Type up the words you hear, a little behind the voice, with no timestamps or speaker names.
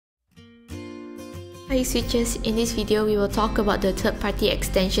Hi switchers, in this video we will talk about the third-party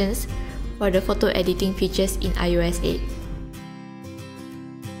extensions for the photo editing features in iOS 8.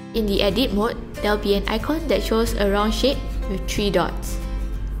 In the edit mode, there will be an icon that shows a round shape with 3 dots.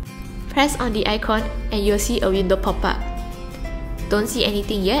 Press on the icon and you'll see a window pop up. Don't see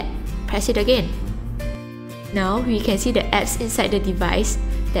anything yet? Press it again. Now we can see the apps inside the device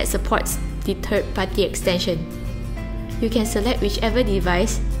that supports the third-party extension. You can select whichever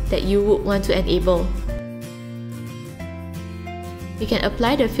device that you would want to enable. You can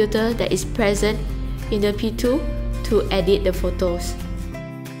apply the filter that is present in the P2 to edit the photos.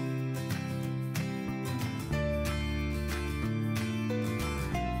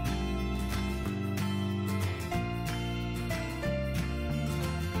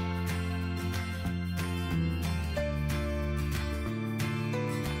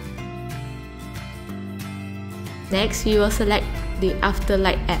 Next, we will select the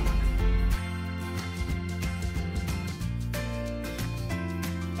Afterlight app.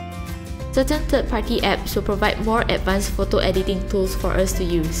 Certain third-party apps will provide more advanced photo editing tools for us to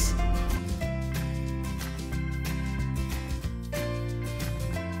use.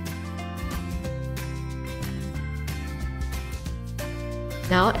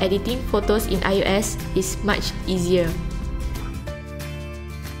 Now, editing photos in iOS is much easier.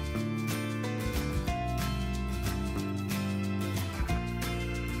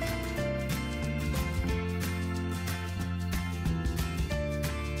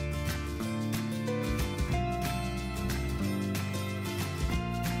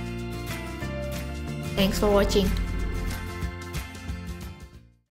 Thanks for watching.